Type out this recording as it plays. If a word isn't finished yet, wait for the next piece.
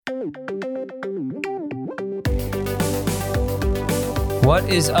What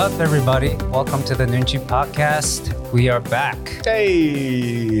is up, everybody? Welcome to the Noonchi podcast. We are back.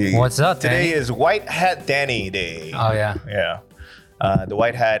 Hey! What's up, Danny? Today is White Hat Danny Day. Oh, yeah. Yeah. The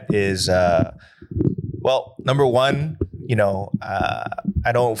white hat is, well, number one,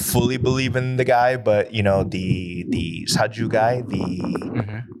 I don't fully believe in the guy, but, the Saju guy,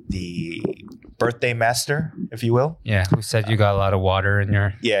 the birthday master, if you will. Yeah, who said you got a lot of water in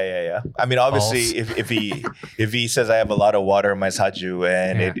your... Yeah. I mean, obviously, if he says I have a lot of water in my Saju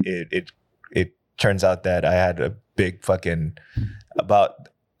and it turns out that I had a big fucking about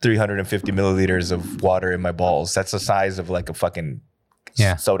 350 milliliters of water in my balls. That's the size of like a fucking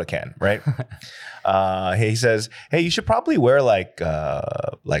soda can, right? He says, "Hey, you should probably wear like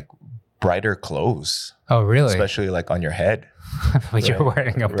brighter clothes." Oh, really? Especially like on your head. But you're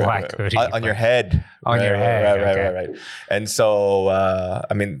wearing a black hoodie. On your head. On your head. Right. And so,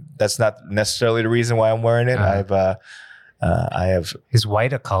 I mean, that's not necessarily the reason why I'm wearing it. I have. Is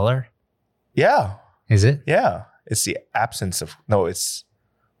white a color? Yeah. Is it? Yeah. It's the absence of,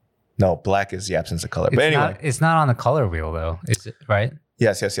 black is the absence of color. But anyway. It's not on the color wheel though, is it, right?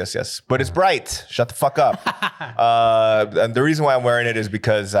 Yes. But it's bright. Shut the fuck up. And the reason why I'm wearing it is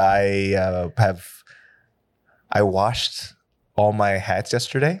because I washed all my hats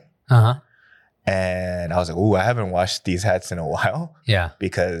yesterday. And I was like, ooh, I haven't washed these hats in a while. Yeah.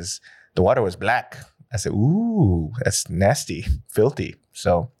 Because the water was black. I said, ooh, that's nasty, filthy.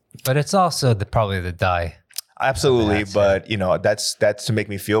 So. But it's also probably the dye. Absolutely. But, that's to make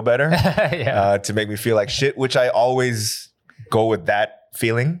me feel better. Yeah. To make me feel like shit, which I always go with that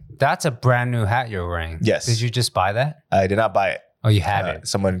feeling. That's a brand new hat you're wearing. Yes. Did you just buy that? I did not buy it. Oh, you have it?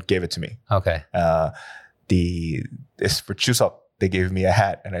 Someone gave it to me. Okay. It's for Chuseok. They gave me a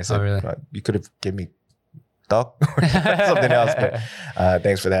hat, and I said, really? "You could have given me dog or something else." But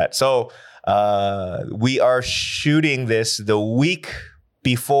thanks for that. So we are shooting this the week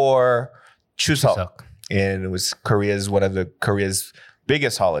before Chuseok, and it was one of Korea's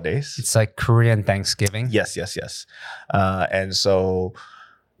biggest holidays. It's like Korean Thanksgiving. Yes. And so,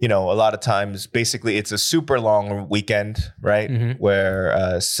 a lot of times, basically, it's a super long weekend, right? Mm-hmm.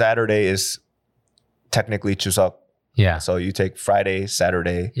 Where Saturday is technically Chuseok. Yeah. So you take Friday,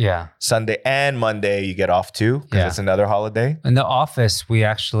 Saturday, Sunday, and Monday you get off too, because it's another holiday. In the office, we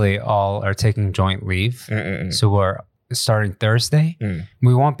actually all are taking joint leave. So we're starting Thursday.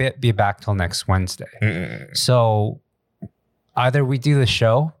 We won't be back till next Wednesday. So either we do the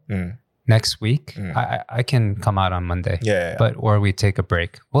show next week. I can come out on Monday. Or we take a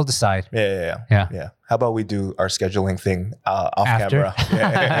break. We'll decide. Yeah. How about we do our scheduling thing off After?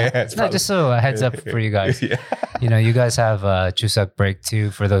 camera? No, just so a heads up for you guys. You guys have a Chuseok break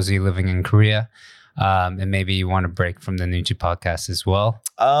too for those of you living in Korea. And maybe you want a break from the Noonchi podcast as well.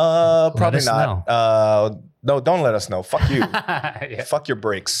 Probably not. No, don't let us know. Fuck you. Fuck your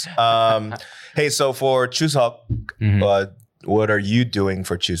breaks. Hey, so for Chuseok, what are you doing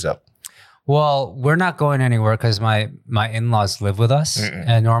for Chuseok? Well, we're not going anywhere because my in-laws live with us.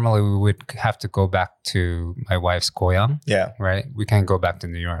 And normally we would have to go back to my wife's goyang. Yeah. Right? We can't go back to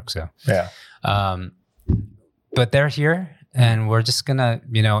New York. So yeah. But they're here and we're just going to,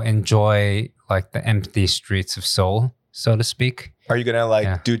 enjoy like the empty streets of Seoul, so to speak. Are you going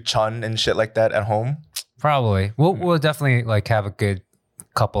to do chun and shit like that at home? Probably. We'll definitely have a good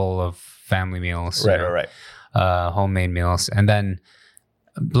couple of family meals. Right. Homemade meals. And then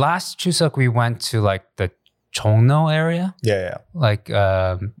last Chuseok, we went to the Chongno area. Yeah.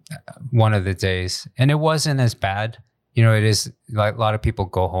 One of the days. And it wasn't as bad. It is a lot of people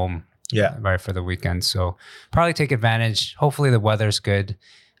go home. Yeah. Right, for the weekend. So probably take advantage. Hopefully the weather's good.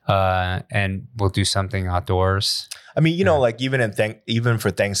 And we'll do something outdoors. I mean, even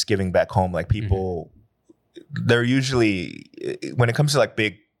for Thanksgiving back home, people, they're usually, when it comes to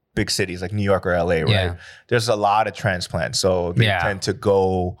big cities like New York or LA, right? Yeah. There's a lot of transplants. So they tend to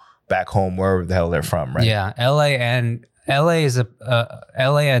go back home wherever the hell they're from, right? Yeah. LA and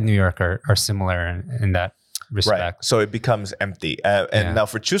New York are similar in that respect. Right. So it becomes empty. Now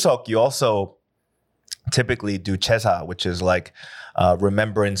for Chuseok, you also typically do chesa, which is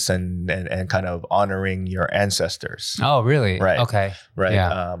remembrance and kind of honoring your ancestors. Oh, really? Right. Okay. Right.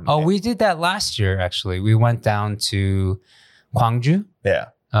 Yeah. We did that last year, actually. We went down to Gwangju. Yeah.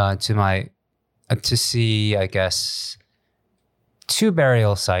 To see, I guess, 2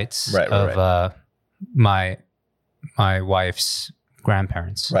 burial sites of my wife's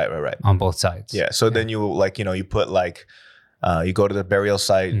grandparents. Right. On both sides. Yeah. So then you you put You go to the burial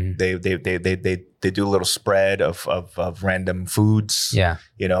site. They do a little spread of random foods. Yeah.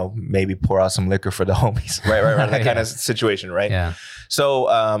 You know, maybe pour out some liquor for the homies. Right. That kind of situation, right? Yeah. So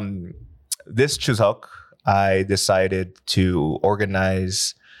this Chuseok, I decided to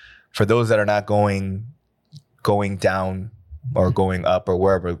organize for those that are not going down or going up or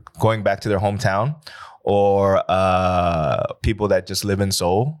wherever, going back to their hometown, or people that just live in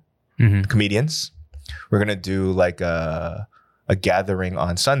Seoul, comedians. We're gonna do like a gathering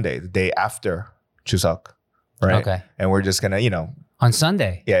on Sunday, the day after Chuseok, right? Okay. And we're just gonna, on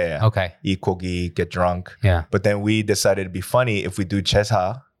Sunday. Yeah. Okay. Eat kogi, get drunk. Yeah. But then we decided it'd be funny if we do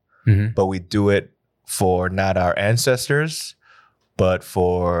chesa, but we do it for not our ancestors, but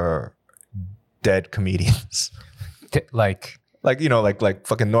for dead comedians. Like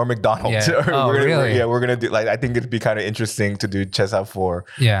fucking Norm Macdonald. Yeah. Oh, really? We're gonna do I think it'd be kind of interesting to do chesa for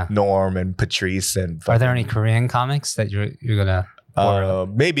Norm and Patrice and. Are there any Korean comics that you're gonna?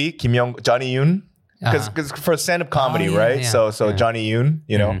 Maybe Johnny Yoon, because for stand-up comedy, right? Yeah. So Johnny Yoon,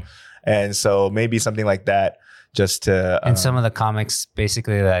 and so maybe something like that. Just to and some of the comics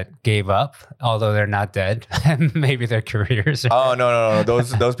basically that gave up, although they're not dead, and maybe their careers. No.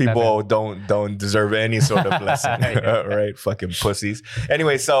 Those people don't deserve any sort of blessing, right? Fucking pussies.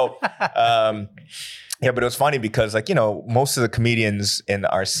 Anyway, so but it was funny because most of the comedians in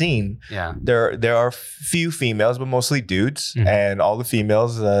our scene, there are few females, but mostly dudes, and all the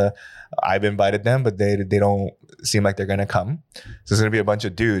females. I've invited them, but they don't seem like they're gonna come. So it's gonna be a bunch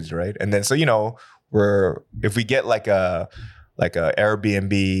of dudes, right? And then if we get like a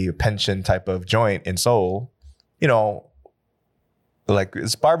Airbnb pension type of joint in Seoul, like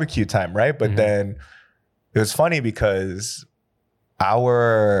it's barbecue time, right? But then it was funny because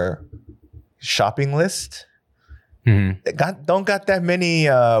our shopping list don't got that many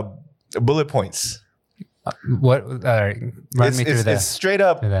bullet points. What? Run me through that. It's straight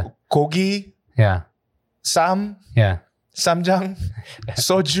up 고기, 쌈, 쌈장,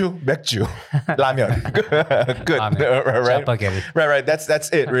 soju, 맥주, 라면. Good. Right. That's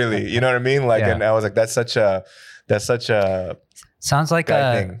it, really. You know what I mean? And I was like, that's such a sounds like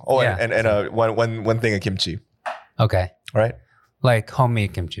a thing. Oh, and one thing of kimchi. Okay. Right. Like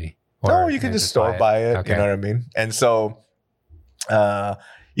homemade kimchi. No, you can just store buy it. Okay. You know what I mean? And so,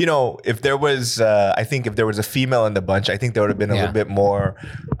 if there was, I think if there was a female in the bunch, I think there would have been a little bit more,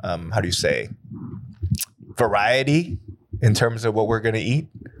 how do you say, variety in terms of what we're going to eat.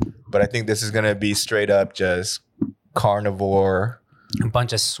 But I think this is going to be straight up just carnivore. A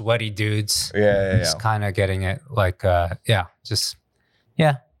bunch of sweaty dudes. Yeah. Just kind of getting it I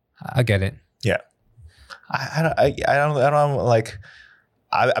get it. Yeah. I don't like,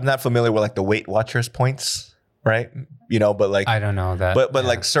 I'm not familiar with like the Weight Watchers points, right? But like, I don't know that. But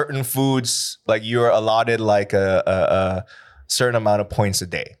like certain foods, like you're allotted like a certain amount of points a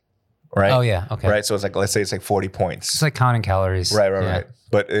day. Right. Oh yeah. Okay. Right. So it's like, let's say it's like 40 points. It's like counting calories. Right.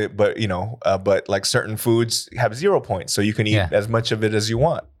 But like certain foods have 0 points, so you can eat as much of it as you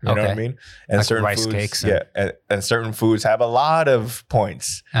want. You know what I mean? And like certain rice foods, cakes. and certain foods have a lot of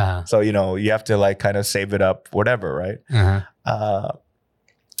points. So you have to like kind of save it up, whatever. Right. I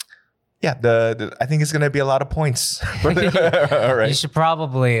think it's gonna be a lot of points. All right. You should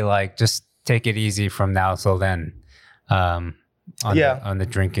probably like just take it easy from now till then. On the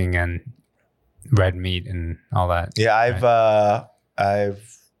drinking and red meat and all that. Yeah,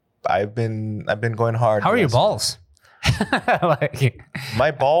 I've been going hard. How are your balls?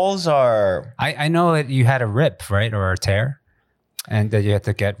 My balls are. I know that you had a rip, right, or a tear, and that you had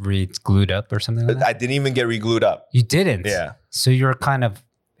to get re-glued up or something like that. I didn't even get re-glued up. You didn't. Yeah. So you're kind of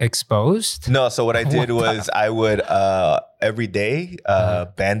exposed. No. So what I did was I would every day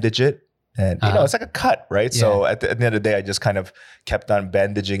bandage it. And it's like a cut, right? Yeah. So at the end of the day, I just kind of kept on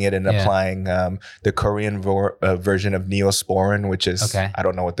bandaging it and applying the Korean version of Neosporin, which is I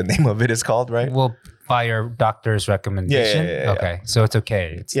don't know what the name of it is called, right? Well, by your doctor's recommendation. Yeah. Okay, so it's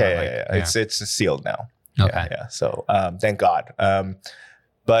okay. It's It's sealed now. Okay. Yeah. So thank God.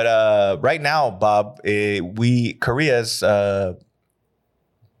 But right now, Bob, Korea's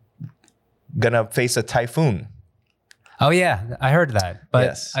gonna face a typhoon. Oh yeah, I heard that, but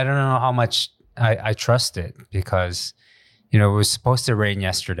yes. I don't know how much I trust it because, it was supposed to rain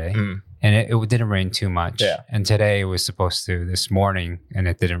yesterday and it didn't rain too much. Yeah. And today it was supposed to this morning and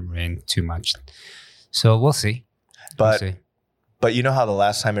it didn't rain too much. So we'll see. But you know how the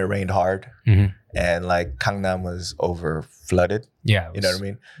last time it rained hard and like Gangnam was over flooded? Yeah. You know what I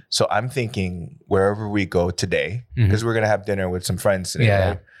mean? So I'm thinking wherever we go today, because we're going to have dinner with some friends today,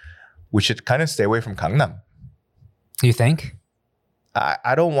 right? We should kind of stay away from Gangnam. You think?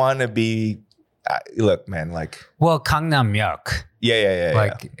 I don't want to be look, man, like. Well, Gangnam-yeok. Yeah.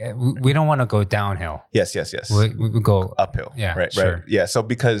 Like we don't want to go downhill. Yes. We go uphill. Yeah, right. Sure. Right. Yeah. So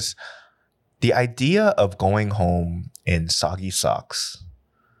because the idea of going home in soggy socks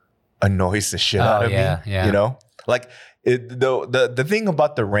annoys the shit out of me. Yeah. You know, like the thing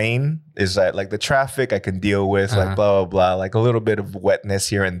about the rain is that like the traffic I can deal with, like blah blah blah, like a little bit of wetness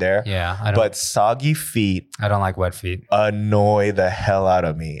here and there. Yeah. But soggy feet. I don't like wet feet. Annoy the hell out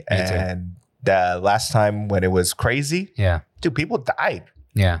of me. Me too. And the last time when it was crazy, dude, people died.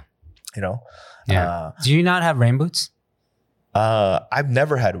 Yeah. You know. Yeah. Do you not have rain boots? I've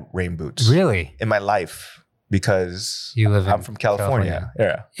never had rain boots. Really? In my life, because I'm from California.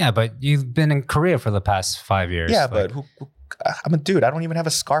 Yeah, but you've been in Korea for the past 5 years. Yeah, but I'm a dude. I don't even have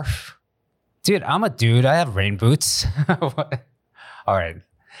a scarf. Dude, I'm a dude. I have rain boots. All right.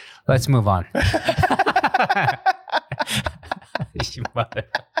 Let's move on. You mother.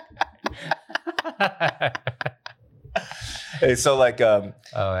 Hey, so like, you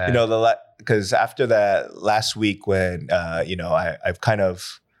know, because after that last week when, you know, I've kind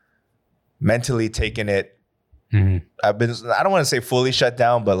of mentally taken it. Mm-hmm. I don't want to say fully shut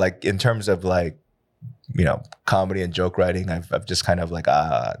down, but like in terms of like, you know, comedy and joke writing, I've just kind of like,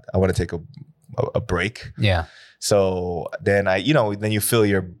 I want to take a break. Yeah. So then then you fill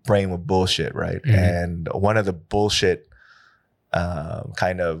your brain with bullshit, right? Mm-hmm. And one of the bullshit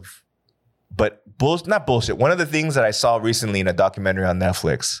not bullshit. One of the things that I saw recently in a documentary on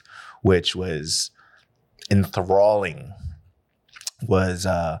Netflix, which was enthralling, was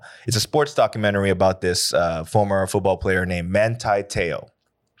it's a sports documentary about this former football player named Manti Te'o.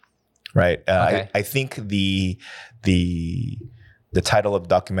 Right. Okay. I think the title of the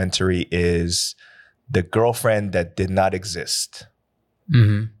documentary is "The Girlfriend That Did Not Exist."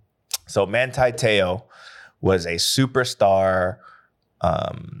 Mm-hmm. So Manti Te'o was a superstar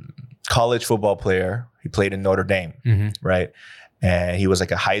college football player. He played in Notre Dame, right? And he was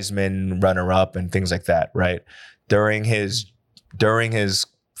like a Heisman runner-up and things like that, right? During his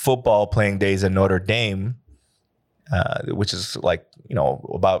football playing days in Notre Dame, which is like, you know,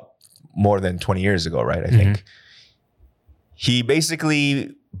 about more than 20 years ago, right? I think he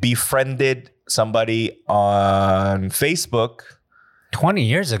basically befriended somebody on Facebook. 20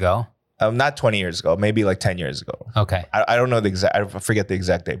 years ago? Not 20 years ago, maybe like 10 years ago. Okay. I don't know the exact, I forget the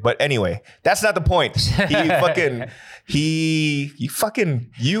exact date. But anyway, that's not the point.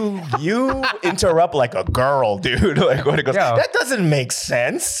 You interrupt like a girl, dude. Like when it goes, that doesn't make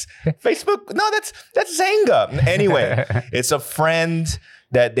sense. Facebook, no, that's Zanga. Anyway, it's a friend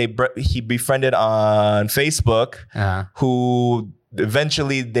that he befriended on Facebook who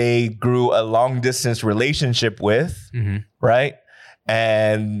eventually they grew a long distance relationship with, right?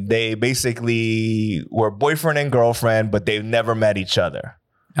 And they basically were boyfriend and girlfriend, but they've never met each other.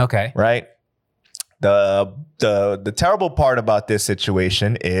 Okay. Right? The terrible part about this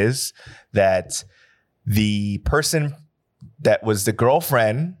situation is that the person that was the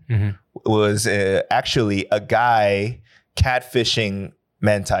girlfriend was actually a guy catfishing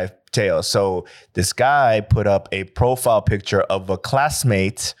Manti Te'o. So this guy put up a profile picture of a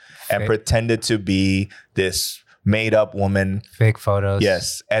classmate and pretended to be this made up woman. Fake photos.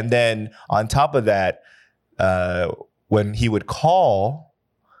 Yes. And then on top of that, when he would call,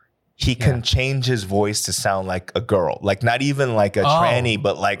 he can change his voice to sound like a girl. Like not even like a tranny,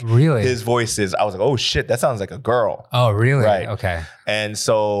 but like really? His voice is, I was like, oh shit, that sounds like a girl. Oh, really? Right. Okay. And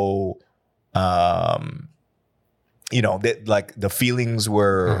so, you know, like the feelings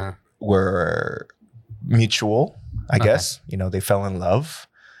were mutual, I guess. You know, they fell in love.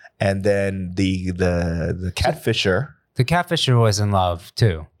 And then the catfisher. The catfisher was in love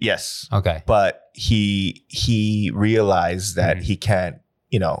too. Yes. Okay. But he realized that he can't,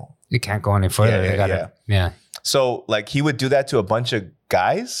 you know. You can't go any further. Yeah. So like he would do that to a bunch of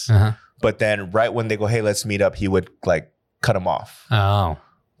guys, but then right when they go, hey, let's meet up, he would like cut them off. Oh.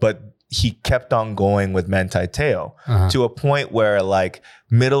 But he kept on going with Manti Te'o to a point where like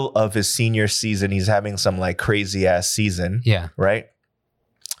middle of his senior season, he's having some like crazy ass season. Yeah. Right.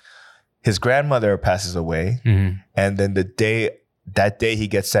 His grandmother passes away, and then that day he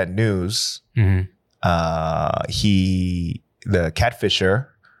gets that news. The catfisher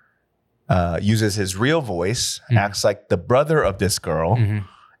uses his real voice, acts like the brother of this girl,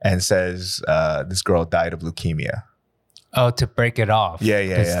 and says this girl died of leukemia. Oh, to break it off.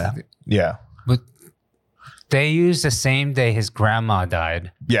 Yeah. But they used the same day his grandma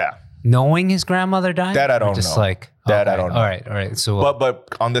died. Yeah. Knowing his grandmother died? That I don't know. Like, that I don't know. All right. So,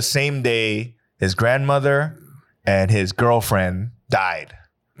 but on the same day, his grandmother and his girlfriend died.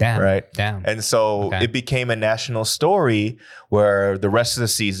 Damn. Right? Damn. And so it became a national story where the rest of the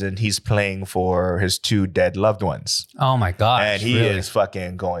season he's playing for his 2 dead loved ones. Oh my gosh. And he is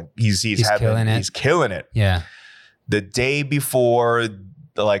fucking going, he's killing it. Yeah. The day before,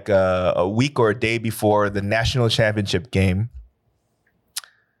 like a week or a day before the national championship game,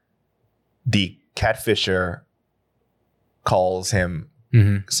 the catfisher calls him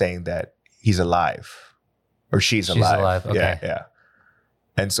saying that he's alive or she's alive. Okay. Yeah.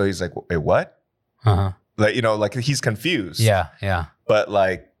 And so he's like, wait, what? Like, you know, like he's confused. Yeah. But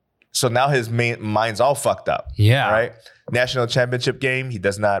like, so now his mind's all fucked up. Yeah. Right? National championship game, he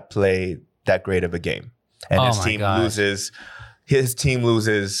does not play that great of a game. And his team loses. His team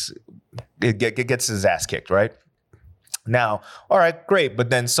loses. It gets his ass kicked, right? Now, all right, great. But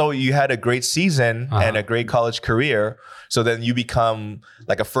then so you had a great season and a great college career. So then you become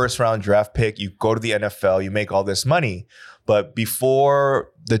like a first round draft pick. You go to the NFL, you make all this money. But before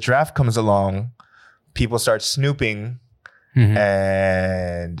the draft comes along, people start snooping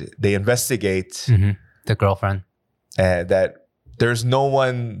and they investigate the girlfriend. That there's no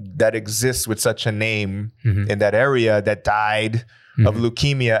one that exists with such a name in that area that died of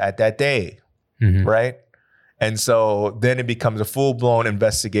leukemia at that day, right? And so then it becomes a full-blown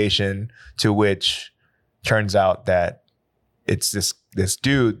investigation to which turns out that it's this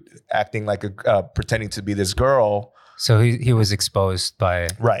dude acting like pretending to be this girl. So he was exposed by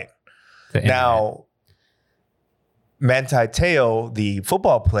right. The internet. Now, Manti Te'o, the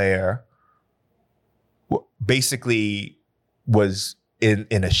football player, basically was in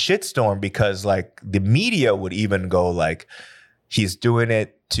a shitstorm because like the media would even go like he's doing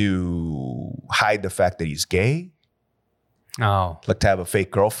it to hide the fact that he's gay. Oh. Like to have a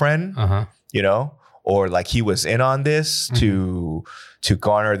fake girlfriend, you know, or like he was in on this to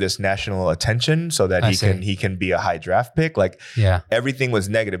garner this national attention so that he can be a high draft pick. Like everything was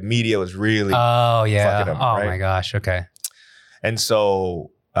negative. Media was really fucking him, right? My gosh. Okay. And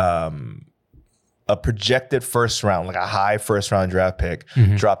so a projected first round, like a high first round draft pick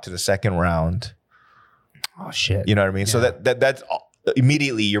dropped to the second round. Oh shit. You know what I mean? So that's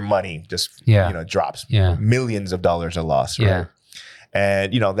immediately your money just drops. Millions of dollars are lost, right?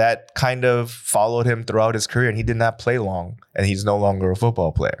 And that kind of followed him throughout his career, and he did not play long, and he's no longer a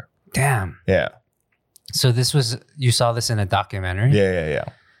football player. Damn. Yeah. So you saw this in a documentary? Yeah.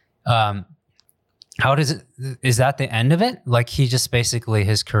 How does it, is that the end of it? Like he just basically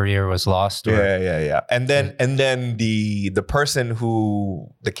his career was lost? Or? Yeah. And then the person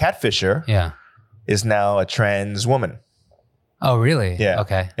the catfisher is now a trans woman. Oh, really? Yeah.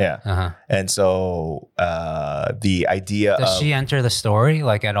 Okay. Yeah. And so the idea does she enter the story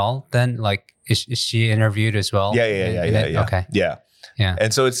like at all? Then like is she interviewed as well? Yeah. Okay. Yeah.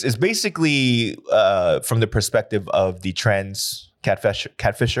 And so it's basically from the perspective of the trans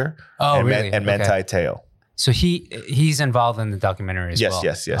catfisher. Oh, and really? And Manti Te'o. So he's involved in the documentary as well.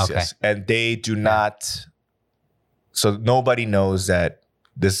 Yes. And they do not. So nobody knows that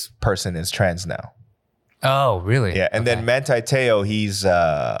this person is trans now. Oh, really? Yeah. And then Manti Te'o, he's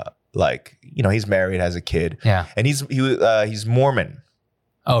he's married, has a kid. Yeah. And he's Mormon.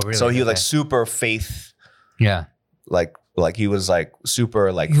 Oh, really? So he was like super faith. Yeah. Like he was like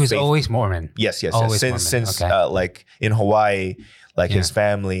super like he was faith. Always Mormon. Yes. Since like in Hawaii, like his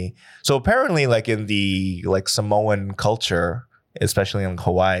family. So apparently like in the like Samoan culture, especially in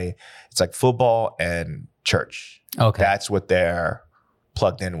Hawaii, it's like football and church. Okay. That's what they're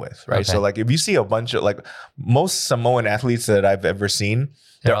plugged in with, right? Okay. So like if you see a bunch of like most Samoan athletes that I've ever seen,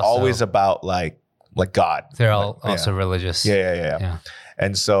 they're always about like God. They're all also religious. Yeah.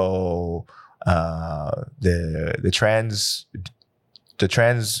 And so the trans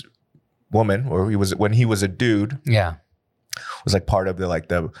woman, or when he was a dude, was like part of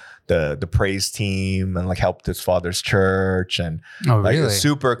the praise team and like helped his father's church and like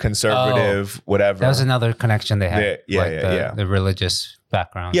super conservative, whatever. That was another connection they had. The religious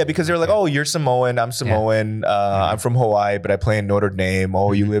background. Yeah, because they were like, oh, you're Samoan, I'm Samoan, I'm from Hawaii, but I play in Notre Dame.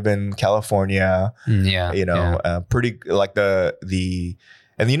 Oh, you live in California. Pretty like the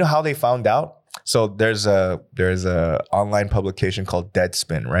and you know how they found out? So there's a online publication called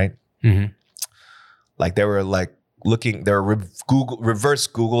Deadspin, right? Like they were like looking, they were reverse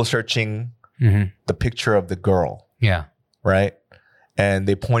Google searching the picture of the girl. Yeah. Right. And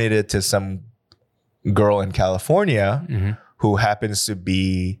they pointed it to some girl in California who happens to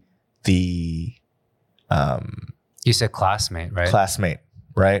be the you said classmate, right? Classmate,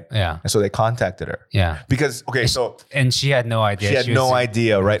 right? Yeah. And so they contacted her. Yeah. Because and she had no idea. She had no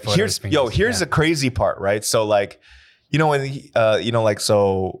idea, right? Here's the crazy part, right? So like, when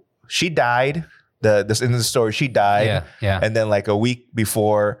so she died this in the story, she died. And then like a week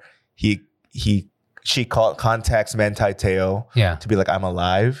before, she contacts Manti Teo to be like, I'm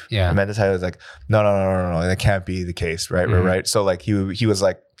alive. And Manti Teo was like, no, that can't be the case, right. So like he was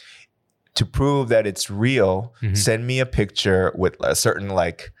like, to prove that it's real, send me a picture with a certain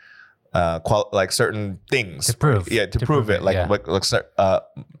like certain things to prove to prove it, like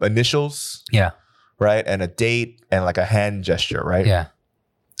initials, right, and a date and like a hand gesture, right,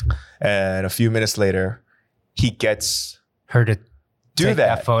 and a few minutes later he gets her to do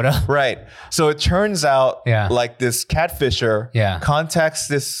that photo, right. So it turns out like this catfisher contacts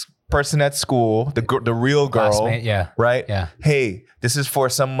this person at school, the real girl, classmate, right, hey, this is for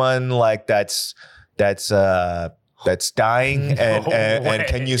someone like that's dying, and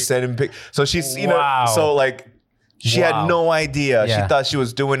can you send him so she's so like she had no idea. She thought she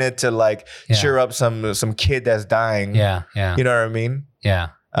was doing it to like cheer up some kid that's dying, you know what I mean, damn.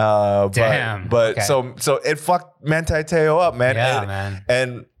 But okay. so it fucked Manti Teo up, man. Man.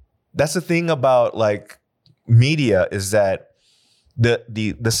 And that's the thing about like media, is that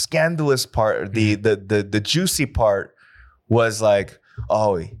the scandalous part, the juicy part was like,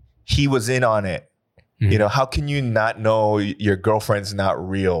 oh, he was in on it. You know, how can you not know your girlfriend's not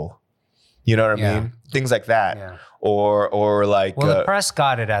real? You know what I mean? Things like that. Or like, well, the press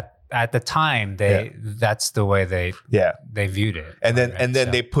got it at the time. That's the way they viewed it. And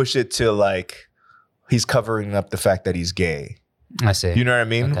then they push it to like, he's covering up the fact that he's gay. I see. You know what I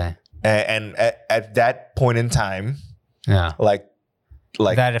mean? Okay. And at that point in time, like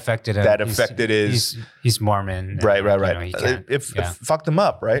that affected him. That affected he's Mormon. Right. You know, it fucked him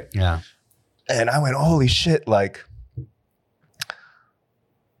up, right? Yeah. And I went, holy shit, like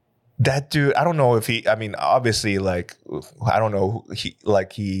that dude, I don't know if he, I mean, obviously, like, I don't know,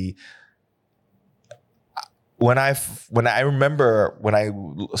 when I remember when I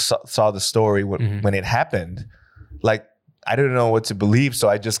saw the story when it happened, like, I didn't know what to believe, so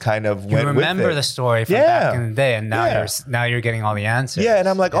I just kind of went with it. You remember the story from back in the day, and now you're getting all the answers. Yeah, and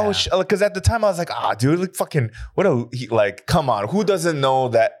I'm like, oh, because at the time I was like, dude, like fucking, like, come on, who doesn't know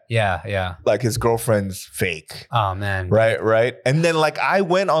that? Yeah. Like his girlfriend's fake. Oh man. Right. And then like I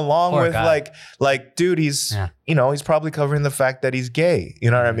went along with guy. like, dude, he's he's probably covering the fact that he's gay. You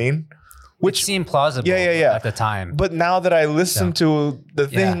know what I mean? Which seemed plausible at the time. But now that I listened to the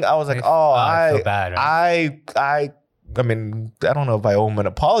thing, I was like, I feel bad, right? I mean, I don't know if I owe him an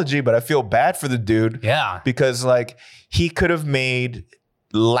apology, but I feel bad for the dude. Yeah. Because like he could have made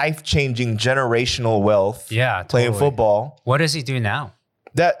life-changing generational wealth playing football. What does he do now?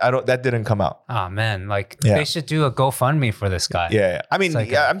 That didn't come out. Oh man, like they should do a GoFundMe for this guy. Yeah. I mean,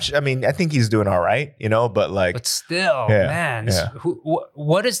 I think he's doing all right, but still, man,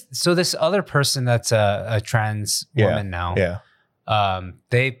 what is, so this other person that's a trans woman now,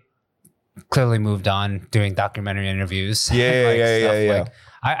 they clearly moved on doing documentary interviews. Yeah.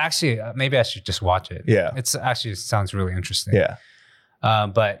 I actually, maybe I should just watch it. Yeah. It's actually sounds really interesting. Yeah.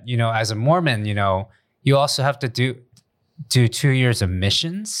 But as a Mormon, you also have to do 2 years of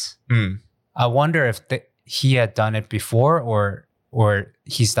missions. I wonder if he had done it before or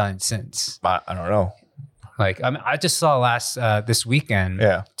he's done it since. I don't know. Like, I just saw this weekend,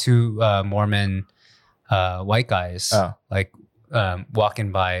 2 Mormon white guys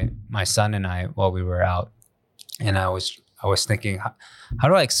walking by my son and I while we were out, and I was thinking, how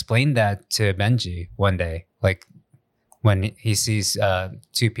do I explain that to Benji one day? Like when he sees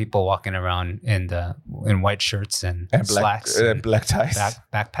 2 people walking around in white shirts and slacks and black ties,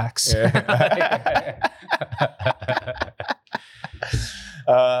 backpacks.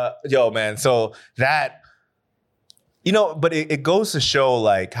 Yo, man. So that, but it goes to show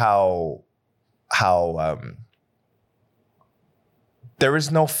like how there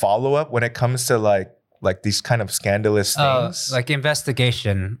is no follow-up when it comes to like these kind of scandalous things. Like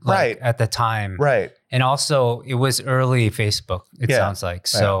investigation, at the time. Right. And also it was early Facebook, it sounds like.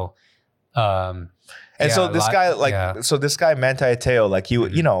 So so this guy Manti Teo, like you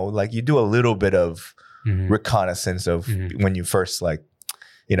like you do a little bit of reconnaissance of when you first and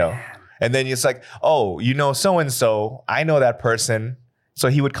then it's like, oh, so and so, I know that person. So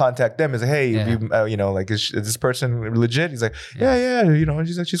he would contact them and say, hey, is this person legit? He's like, yeah.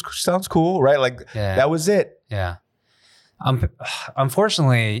 She's like, she sounds cool, right? Like that was it. Yeah.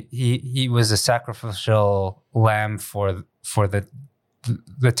 Unfortunately, he was a sacrificial lamb for the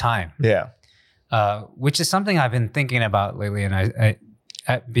time. Yeah. Which is something I've been thinking about lately. And I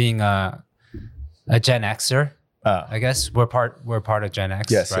being a Gen Xer, I guess we're part of Gen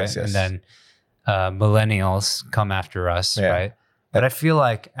X, right? Yes. And then millennials come after us, right? But I feel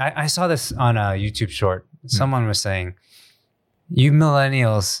like I saw this on a YouTube short. Someone was saying, you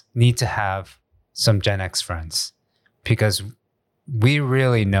millennials need to have some Gen X friends because we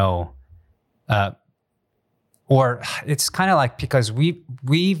really know, or it's kind of like because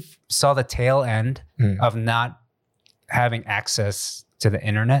we've saw the tail end of not having access to the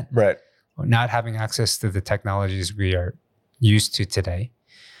internet, right? Not having access to the technologies we are used to today.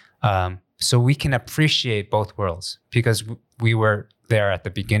 So we can appreciate both worlds because we were there at the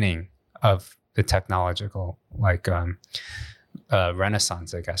beginning of the technological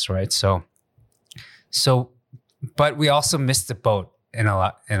renaissance, I guess, right? So, but we also missed the boat in a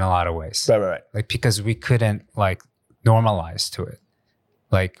lot of ways, right. Like because we couldn't like normalize to it.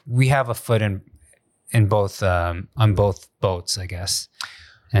 Like we have a foot in both on both boats, I guess,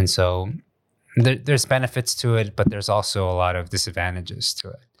 and so there's benefits to it, but there's also a lot of disadvantages to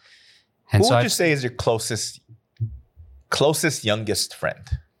it. And who so would you say is your closest youngest friend?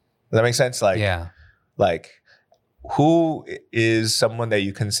 Does that make sense? Like who is someone that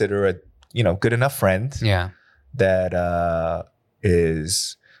you consider a good enough friend? Yeah, that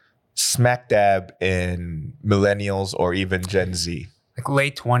is smack dab in millennials or even Gen Z. Like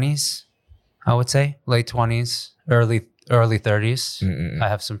late 20s, I would say late 20s, early 30s. I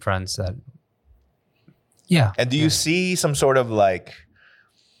have some friends that. Yeah. And do you see some sort of like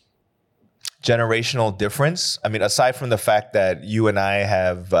generational difference? I mean, aside from the fact that you and I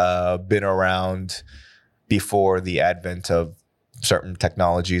have been around before the advent of certain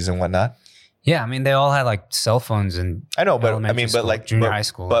technologies and whatnot. Yeah, I mean, they all had like cell phones and I know, but I mean, school, but like junior high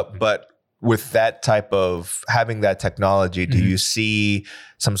school. But with that type of having that technology, do you see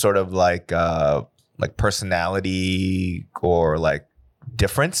some sort of like personality or like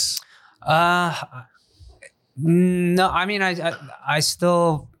difference? No, I mean, I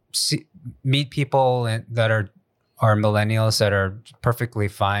still meet people that are millennials that are perfectly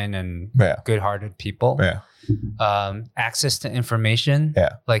fine and good-hearted people. Yeah. Access to information,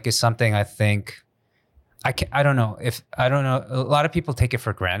 like is something I think I don't know. A lot of people take it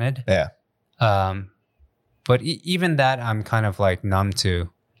for granted. Yeah. But even that I'm kind of like numb to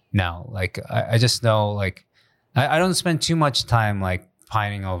now. Like I just know like I don't spend too much time like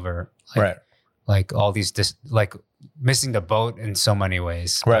pining over like all these like missing the boat in so many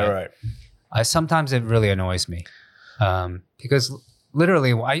ways. Right. Sometimes it really annoys me because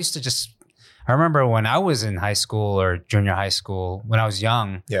literally I remember when I was in high school or junior high school when I was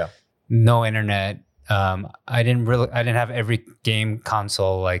young. Yeah. No internet. I didn't have every game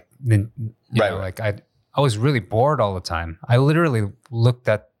console like like I was really bored all the time. I literally looked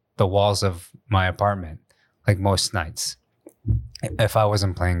at the walls of my apartment like most nights if I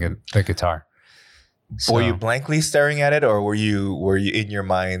wasn't playing the guitar. So, were you blankly staring at it, or were you in your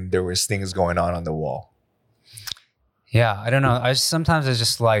mind there was things going on the wall? Yeah, I don't know. Sometimes I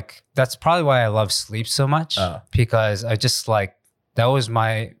just like that's probably why I love sleep so much because I just like that was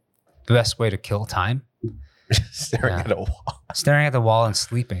my best way to kill time. Staring at a wall. Staring at the wall and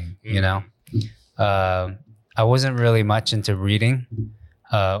sleeping, I wasn't really much into reading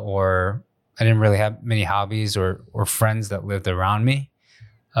or I didn't really have many hobbies or friends that lived around me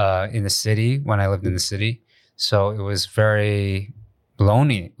in the city when I lived in the city. So it was very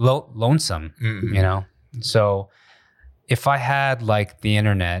lonesome, So if I had like the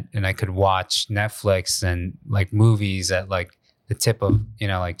internet and I could watch Netflix and like movies at like the tip of,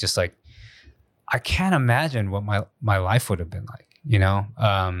 just like, I can't imagine what my life would have been like, You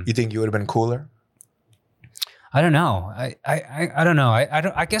think you would have been cooler? I don't know. I don't know.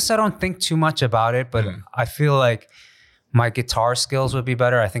 I guess I don't think too much about it, but I feel like my guitar skills would be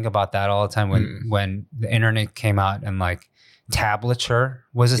better. I think about that all the time when the internet came out and like tablature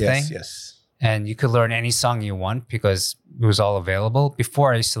was a thing. Yes. And you could learn any song you want because it was all available.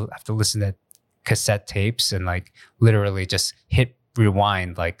 Before I used to have to listen to cassette tapes and like literally just hit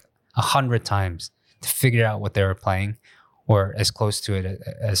rewind like 100 times to figure out what they were playing or as close to it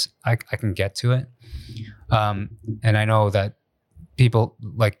as I can get to it. And I know that people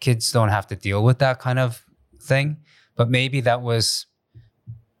like kids don't have to deal with that kind of thing, but maybe that was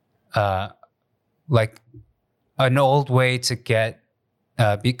like an old way to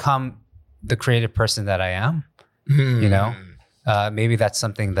become the creative person that I am, maybe that's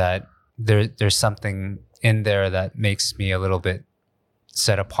something that there's something in there that makes me a little bit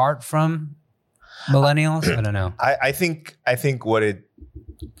set apart from millennials. I don't know. I think what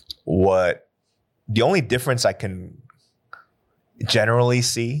the only difference I can generally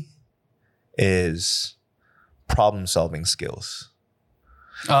see is problem solving skills.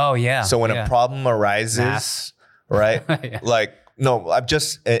 Oh yeah. So when a problem arises, right? Yeah. Like, no, I'm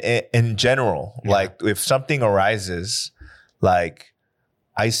just in general, like if something arises, like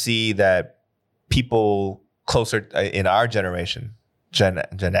I see that people closer in our generation, Gen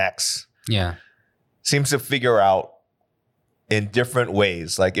X, seems to figure out in different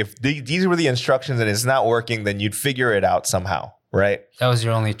ways. Like if these were the instructions and it's not working, then you'd figure it out somehow, right? That was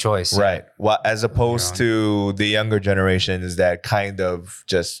your only choice. Right. Well, as opposed to the younger generations that kind of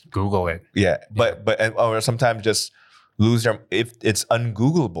just Google it. Yeah. Or sometimes just lose their, if it's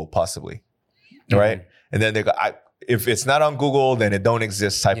ungoogleable possibly, right? And then they go, if it's not on Google, then it don't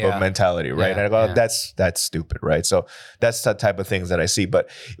exist type of mentality, right? And I go, that's stupid, right? So that's the type of things that I see. But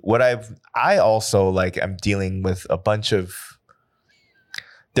what I also like, I'm dealing with a bunch of,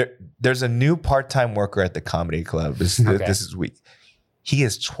 there's a new part-time worker at the comedy club. This is week. He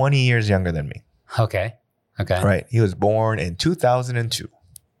is 20 years younger than me. Okay. Right. He was born in 2002.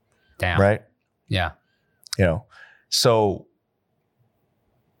 Damn. Right? Yeah. You know, so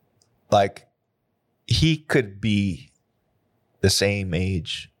like he could be the same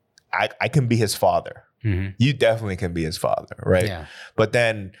age. I can be his father. Mm-hmm. You definitely can be his father, right? Yeah. But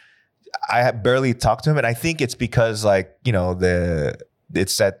then I have barely talked to him, and I think it's because like, you know,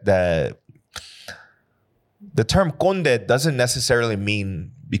 it's that the term conde doesn't necessarily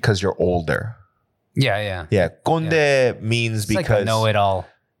mean because you're older. Yeah. Conde means it's because like a know-it-all.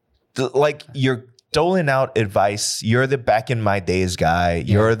 Like you're doling out advice. You're the back in my days guy.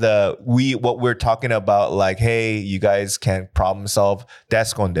 You're what we're talking about, like, hey, you guys can problem solve.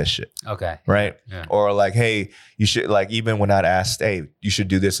 That's conde shit. Okay. Right? Yeah. Or like, hey, you should, like, even when not asked, hey, you should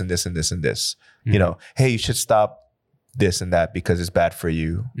do this and this and this and this. Mm-hmm. You know, hey, you should stop this and that because it's bad for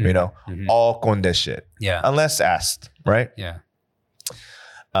you. Mm-hmm. You know, all conde shit. Yeah. Unless asked, right? Yeah.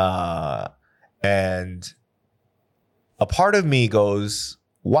 And a part of me goes,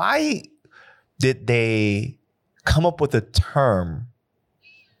 why did they come up with a term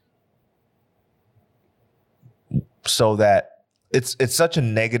so that it's such a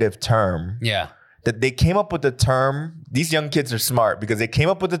negative term? Yeah. That they came up with the term. These young kids are smart because they came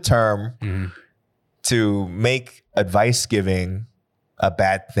up with the term to make advice giving a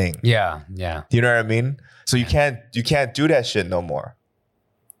bad thing. Yeah. You know what I mean? So you can't do that shit no more.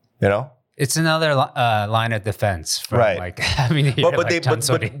 You know? It's another line of defense from like having to hear but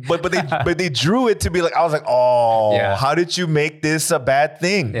they drew it to be like, I was like, how did you make this a bad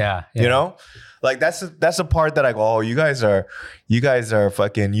thing? Yeah. You know? Like that's a part that I go, you guys are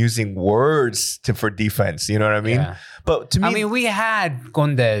fucking using words for defense. You know what I mean? Yeah. But to me, I mean, we had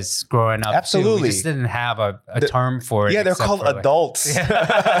condes growing up. Absolutely. Too. We just didn't have a term for it. Yeah, they're called adults. You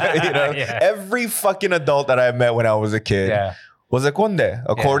know? Every fucking adult that I met when I was a kid was a conde,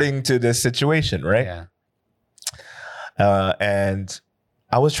 according to this situation, right? Yeah. And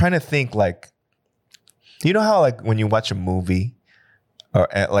I was trying to think, like, you know how like when you watch a movie,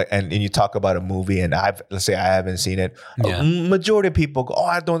 and you talk about a movie, and let's say I haven't seen it, majority of people go,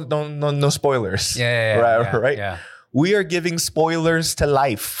 I don't no spoilers. Right. Yeah. We are giving spoilers to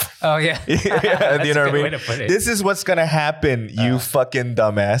life. Oh yeah. You know what I mean? This is what's gonna happen, you fucking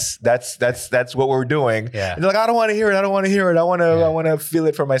dumbass. That's what we're doing. Yeah. And they're like, I don't want to hear it. I want to feel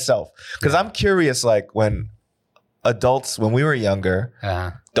it for myself. Because I'm curious, like when adults, when we were younger,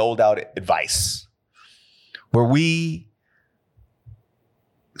 doled out advice. Were we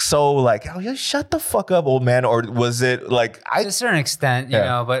so like, oh yeah, shut the fuck up, old man? Or was it like to a certain extent, you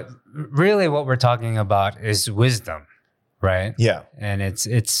know, but really what we're talking about is wisdom, right? Yeah. And it's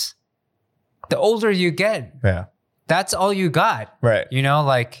the older you get, that's all you got. Right. You know,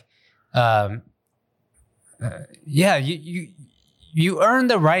 like you earn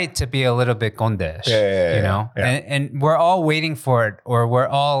the right to be a little bit condesh, you know? Yeah. And we're all waiting for it, or we're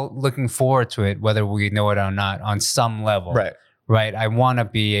all looking forward to it, whether we know it or not, on some level. Right. I want to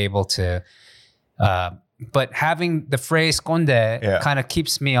be able to, but having the phrase conde kind of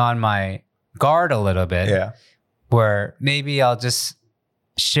keeps me on my guard a little bit. Yeah. Where maybe I'll just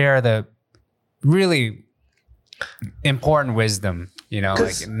share the really important wisdom, you know,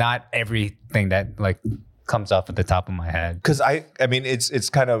 like not everything that like comes off at the top of my head. Because I mean, it's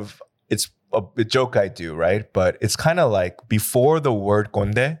kind of, it's a joke I do, right? But it's kind of like before the word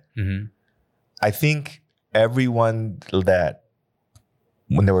conde, I think everyone that,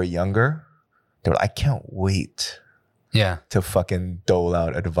 when they were younger, they were like, I can't wait to fucking dole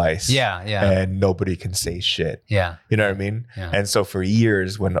out advice. And nobody can say shit. Yeah. You know what I mean? Yeah. And so for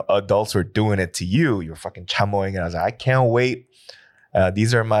years, when adults were doing it to you, you were fucking chamoing, and I was like, I can't wait.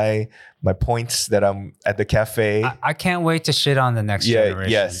 These are my points that I'm at the cafe. I can't wait to shit on the next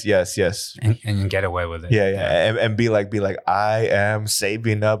generation. Yes. And get away with it. Yeah. And be like, I am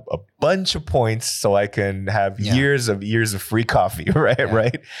saving up a bunch of points so I can have years of free coffee, right? Yeah.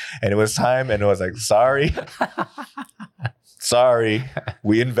 Right. And it was time, and it was like, sorry. sorry,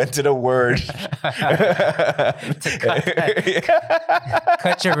 we invented a word.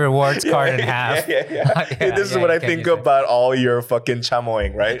 Cut your rewards card in half. This is what I think about all your fucking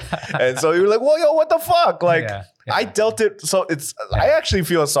chamoying, right? And so you're like, well, yo, what the fuck? Like, I dealt it. So I actually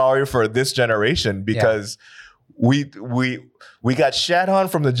feel sorry for this generation because we got shat on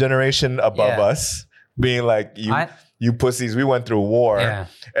from the generation above us, being like, you pussies, we went through war. Yeah.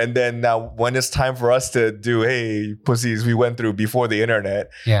 And then now when it's time for us to do, hey, pussies, we went through before the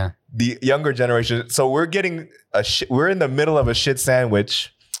internet. Yeah. The younger generation. So we're getting we're in the middle of a shit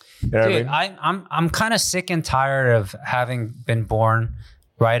sandwich. You know Dude, what I mean? I'm kind of sick and tired of having been born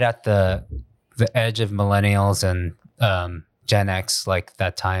right at the edge of millennials and Gen X, like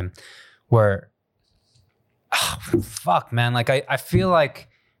that time where, fuck, man. Like I feel like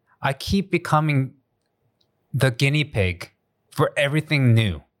I keep becoming the guinea pig for everything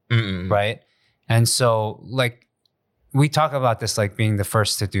new, right? And so, like, we talk about this, like being the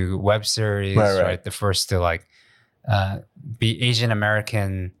first to do web series, right? The first to like be Asian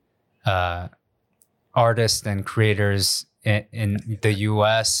American artists and creators in the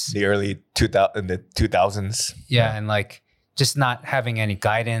U.S. The early 2000s. Yeah, and like just not having any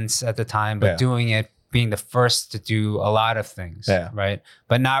guidance at the time, but doing it, being the first to do a lot of things, right?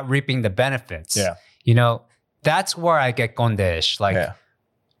 But not reaping the benefits. Yeah, you know. That's where I get gondish. Like,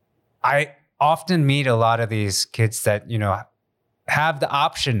 I often meet a lot of these kids that, you know, have the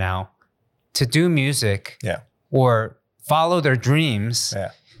option now to do music or follow their dreams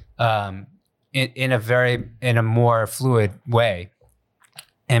in a more fluid way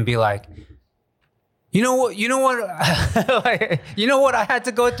and be like, you know what, like, you know what I had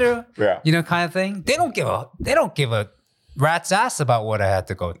to go through? Yeah. You know, kind of thing. They don't give a rat's ass about what I had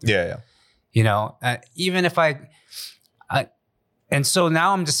to go through. Yeah. You know, even if and so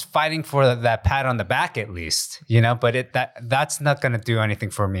now I'm just fighting for that pat on the back at least, you know, but that's not going to do anything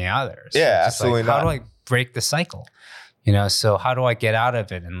for me either. So yeah, absolutely not. How do I break the cycle? You know, so how do I get out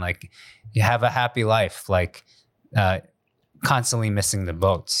of it and like you have a happy life, like constantly missing the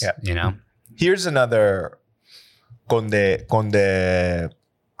boats, you know? Here's another conde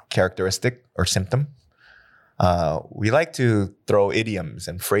characteristic or symptom. We like to throw idioms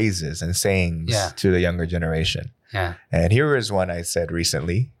and phrases and sayings to the younger generation. Yeah. And here is one I said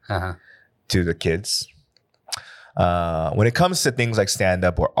recently to the kids. When it comes to things like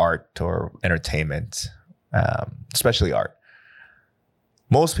stand-up or art or entertainment, especially art,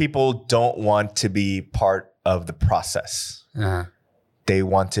 most people don't want to be part of the process. They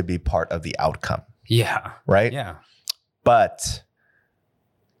want to be part of the outcome. Yeah. Right? Yeah. But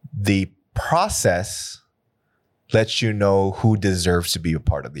the process lets you know who deserves to be a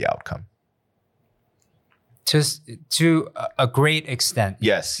part of the outcome. To a great extent.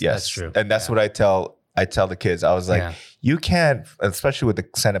 Yes. That's true. And that's what I tell the kids. I was like, you can't, especially with the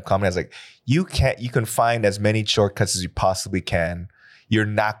stand-up comedy, I was like, you can find as many shortcuts as you possibly can. You're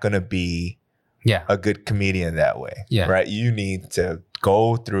not going to be a good comedian that way. Yeah. Right? You need to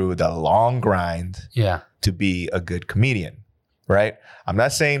go through the long grind to be a good comedian. Right? I'm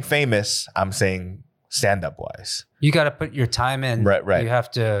not saying famous. I'm saying stand-up wise. You got to put your time in. Right. You have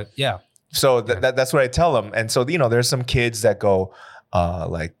to, So that's what I tell them. And so, you know, there's some kids that go,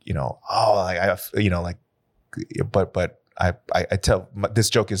 like, you know, oh, like, I have, you know, like, but I tell this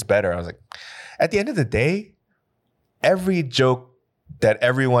joke is better. I was like, at the end of the day, every joke that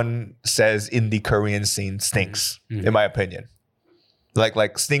everyone says in the Korean scene stinks, in my opinion.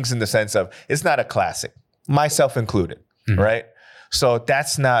 Like stinks in the sense of it's not a classic, myself included, right? So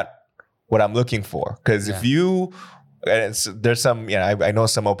that's not what I'm looking for. Because if you, there's some, you know, I know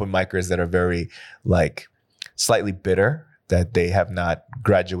some open micers that are very like slightly bitter that they have not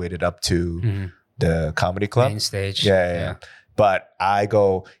graduated up to the comedy club. Main stage. Yeah. But I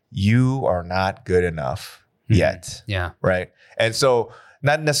go, you are not good enough yet. Yeah. Right. And so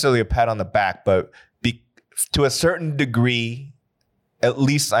not necessarily a pat on the back, but to a certain degree, at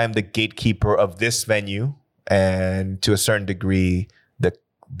least I'm the gatekeeper of this venue. And to a certain degree,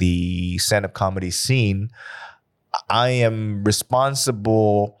 the stand-up comedy scene, I am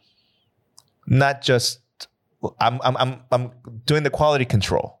responsible, not just, I'm doing the quality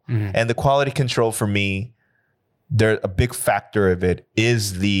control. And the quality control for me, a big factor of it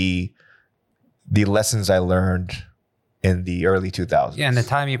is the lessons I learned in the early 2000s. Yeah, and the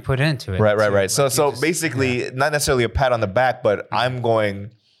time you put into it. Right. So basically, not necessarily a pat on the back, but I'm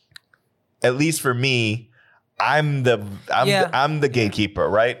going, at least for me, I'm the gatekeeper,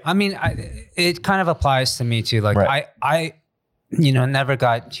 right? I mean, it kind of applies to me too. Like I never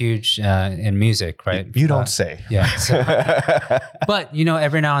got huge in music, right? You don't say. Yeah. So, but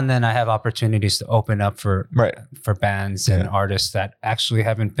every now and then I have opportunities to open up for bands and artists that actually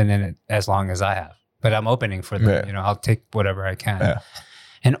haven't been in it as long as I have. But I'm opening for them. Yeah. I'll take whatever I can. Yeah.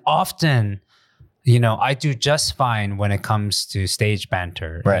 And often, I do just fine when it comes to stage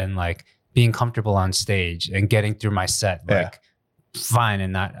banter and like being comfortable on stage and getting through my set, like fine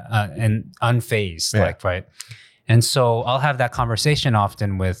and not and unfazed, like right. And so I'll have that conversation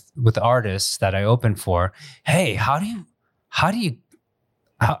often with artists that I open for. Hey, how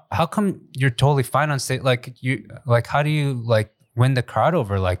come you're totally fine on stage? How do you like win the crowd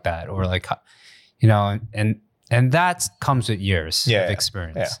over like that? Or like, and that comes with years of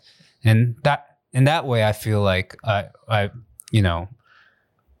experience. Yeah. And that in that way, I feel like but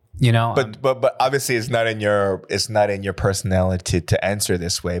obviously it's not in your personality to answer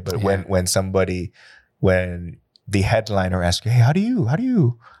this way. But when the headliner asks you, hey, how do you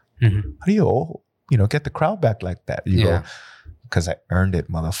get the crowd back like that? You go, because I earned it,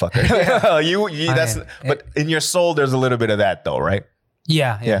 motherfucker. But in your soul, there's a little bit of that though, right?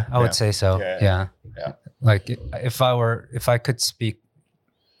 Yeah. I would say so. Yeah. Like if I could speak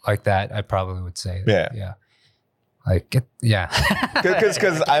like that, I probably would say that. Yeah. Like,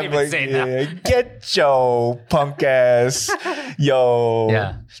 because I'm like, get your punk ass, yo.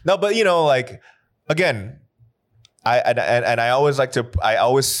 Yeah. No, but like, again, I always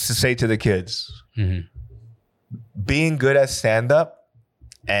say to the kids, being good at stand up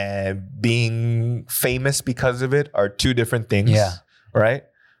and being famous because of it are two different things. Yeah. Right.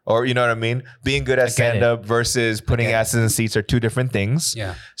 Or you know what I mean? Being good at stand up versus putting asses in seats are two different things.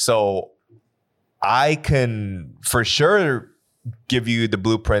 Yeah. So I can for sure give you the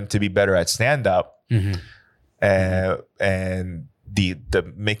blueprint to be better at stand up, and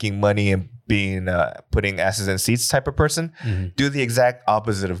the making money and being putting asses in seats type of person. Do the exact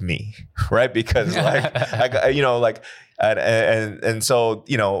opposite of me, right? Because and so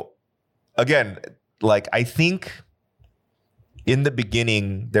again, like I think in the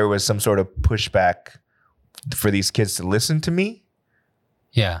beginning there was some sort of pushback for these kids to listen to me.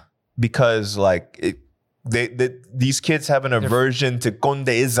 Yeah. Because like these kids have an aversion to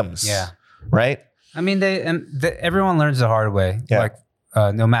condeisms. Yeah. Right? I mean, everyone learns the hard way. Yeah. Like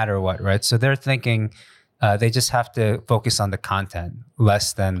no matter what, right? So they're thinking they just have to focus on the content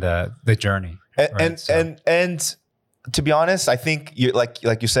less than the journey. And to be honest, I think you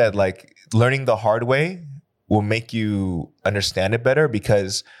like you said, like learning the hard way will make you understand it better,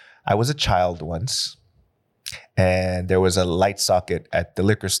 because I was a child once and there was a light socket at the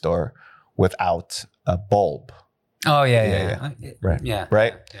liquor store without a bulb. Oh, yeah. Right. Yeah.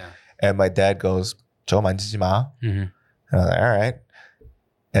 Right? Yeah. And my dad goes, "저 만지지 마." And I was like, all right.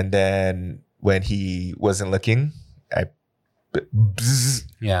 And then when he wasn't looking,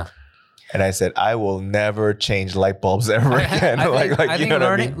 yeah. And I said, I will never change light bulbs ever again. I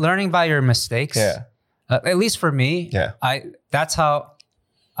think learning by your mistakes. Yeah. At least for me. Yeah. That's how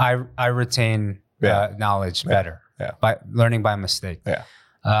I retain knowledge better. Yeah. By learning by mistake. Yeah.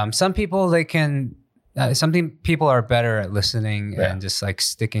 Some people people are better at listening and just like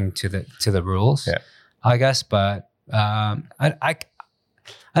sticking to the rules. Yeah. I guess, but I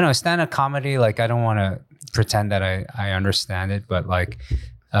don't know, stand-up comedy, like I don't want to pretend that I understand it, but like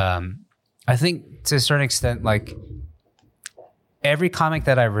I think to a certain extent, like every comic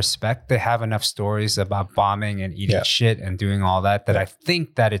that I respect, they have enough stories about bombing and eating shit and doing all that I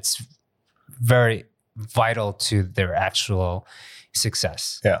think that it's very vital to their actual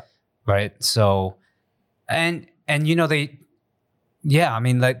success. Yeah. Right. So and I mean,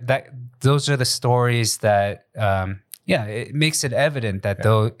 like that, those are the stories that it makes it evident that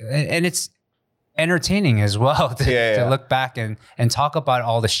and it's entertaining as well to look back and talk about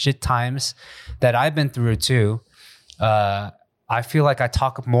all the shit times that I've been through too. I feel like I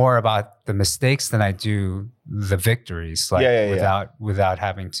talk more about the mistakes than I do the victories, like without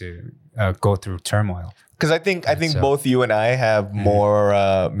having to go through turmoil. Because I think both you and I have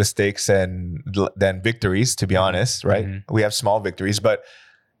more mistakes than victories, to be honest, right? We have small victories, but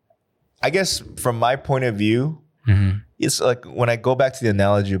I guess from my point of view, it's like when I go back to the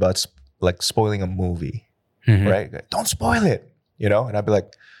analogy about like spoiling a movie, right? Like, don't spoil it, and I'd be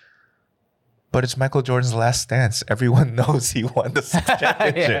like, but it's Michael Jordan's last dance. Everyone knows he won the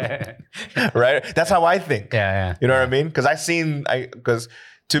championship, right? That's how I think. Yeah. You know what I mean? Because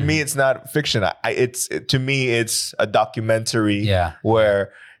to me, it's not fiction. To me, it's a documentary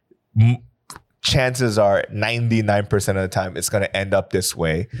where chances are 99% of the time it's going to end up this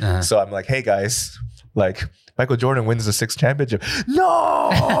way. So I'm like, hey guys, like Michael Jordan wins the 6th championship.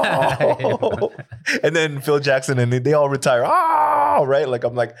 No! And then Phil Jackson and they all retire. Oh, right? Like,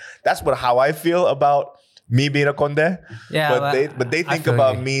 I'm like, that's how I feel about me being a conde. Yeah, but they think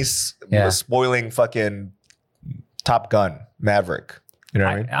about me spoiling fucking Top Gun, Maverick. You know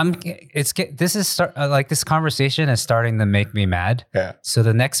what I mean? This conversation is starting to make me mad. Yeah. So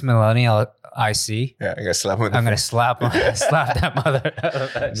the next millennial I see, I'm gonna slap him. I'm gonna slap that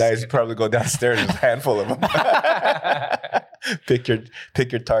mother. Nice. Probably go downstairs. There's a handful of them. Pick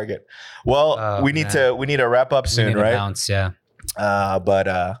your target. Well, we need to wrap up soon, right? Bounce, yeah.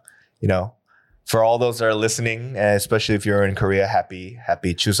 But you know, for all those that are listening, especially if you're in Korea, happy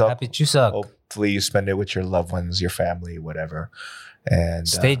Chuseok. Happy Chuseok. Hopefully you spend it with your loved ones, your family, whatever. And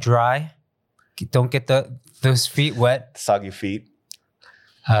stay dry. Don't get those feet wet. Soggy feet.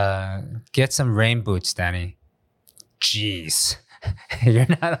 Get some rain boots, Danny. Jeez. You're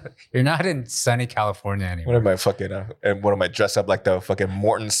not in sunny California anymore. What am I dressed up like the fucking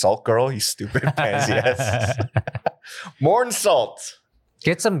Morton Salt girl? You stupid pansy ass. Morton Salt.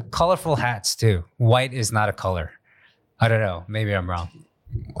 Get some colorful hats too. White is not a color. I don't know. Maybe I'm wrong.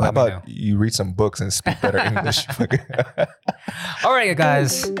 How about you read some books and speak better English? All right,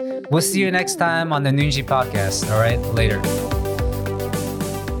 guys. We'll see you next time on the Noonchi podcast. All right, later.